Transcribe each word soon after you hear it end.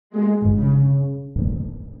I'm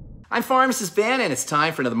Pharmacist Ben, and it's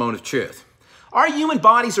time for another moment of truth. Our human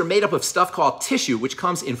bodies are made up of stuff called tissue, which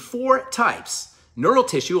comes in 4 types. Neural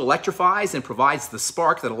tissue electrifies and provides the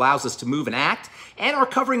spark that allows us to move and act, and our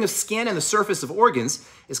covering of skin and the surface of organs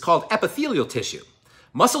is called epithelial tissue.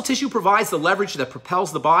 Muscle tissue provides the leverage that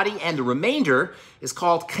propels the body, and the remainder is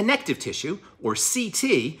called connective tissue, or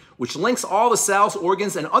CT, which links all the cells,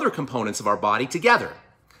 organs, and other components of our body together.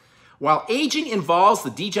 While aging involves the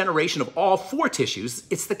degeneration of all 4 tissues,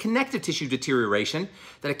 it's the connective tissue deterioration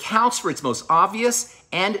that accounts for its most obvious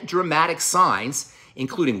and dramatic signs,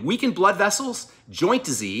 including weakened blood vessels, joint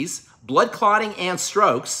disease, blood clotting and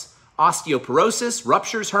strokes, osteoporosis,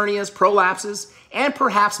 ruptures, hernias, prolapses, and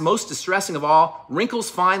perhaps most distressing of all, wrinkles,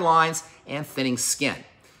 fine lines, and thinning skin.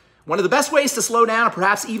 One of the best ways to slow down or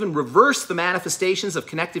perhaps even reverse the manifestations of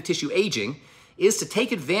connective tissue aging is to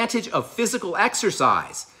take advantage of physical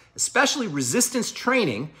exercise, especially resistance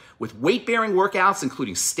training with weight-bearing workouts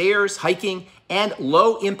including stairs, hiking, and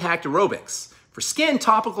low-impact aerobics. For skin,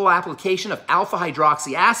 topical application of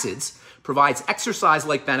alpha-hydroxy acids provides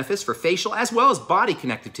exercise-like benefits for facial as well as body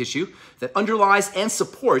connective tissue that underlies and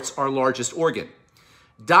supports our largest organ.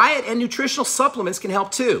 Diet and nutritional supplements can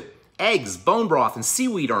help too. Eggs, bone broth, and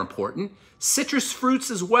seaweed are important. Citrus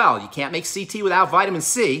fruits as well. You can't make CT without vitamin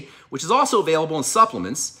C, which is also available in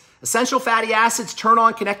supplements. Essential fatty acids turn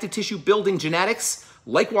on connective tissue building genetics.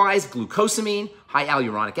 Likewise, glucosamine, high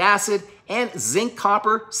hyaluronic acid, and zinc,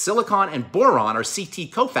 copper, silicon, and boron are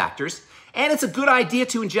CT cofactors. And it's a good idea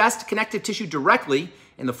to ingest connective tissue directly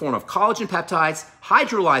in the form of collagen peptides,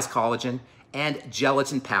 hydrolyzed collagen, and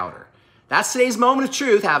gelatin powder. That's today's moment of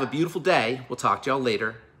truth. Have a beautiful day. We'll talk to y'all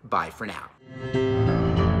later. Bye for now.